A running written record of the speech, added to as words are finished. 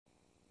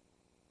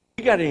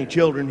You got any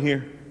children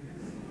here?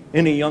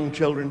 Any young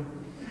children?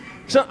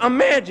 So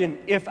imagine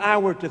if I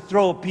were to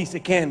throw a piece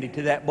of candy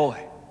to that boy.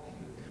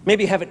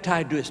 Maybe have it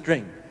tied to a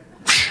string.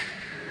 I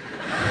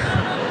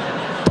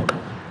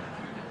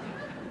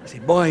say,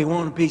 boy, you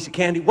want a piece of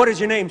candy? What is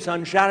your name,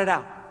 son? Shout it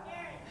out.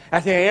 I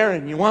say,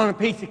 Aaron, you want a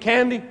piece of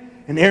candy?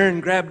 And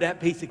Aaron grabbed that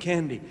piece of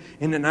candy.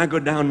 And then I go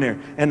down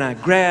there and I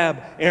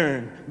grab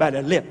Aaron by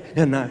the lip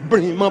and I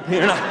bring him up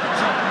here and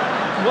I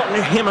walk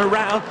him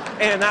around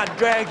and I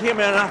drag him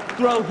and I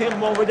throw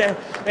him over there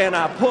and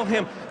I pull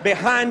him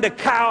behind the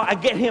cow. I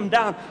get him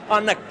down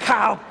on the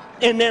cow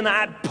and then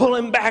I pull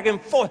him back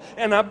and forth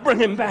and I bring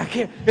him back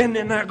here and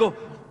then I go,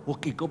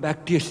 okay, go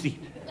back to your seat.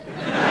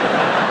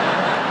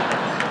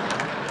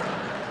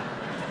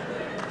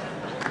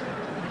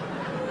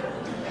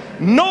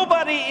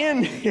 Nobody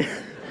in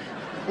here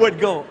would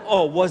go,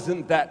 oh,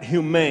 wasn't that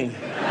humane?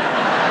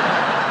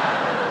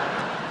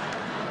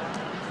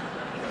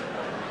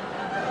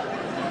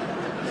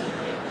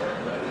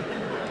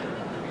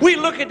 We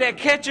look at that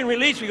catch and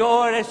release, we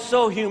go, oh, that's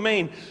so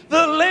humane.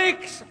 The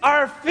lakes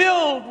are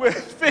filled with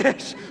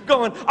fish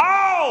going,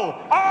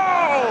 oh,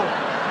 oh,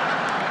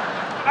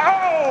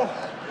 oh,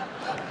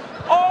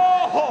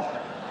 oh,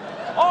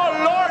 oh,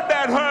 Lord,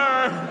 that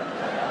hurt.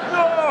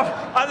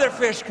 Oh, other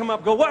fish come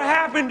up, go, what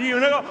happened to you?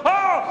 And they go,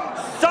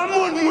 oh,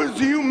 someone was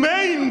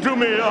humane to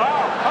me. Oh.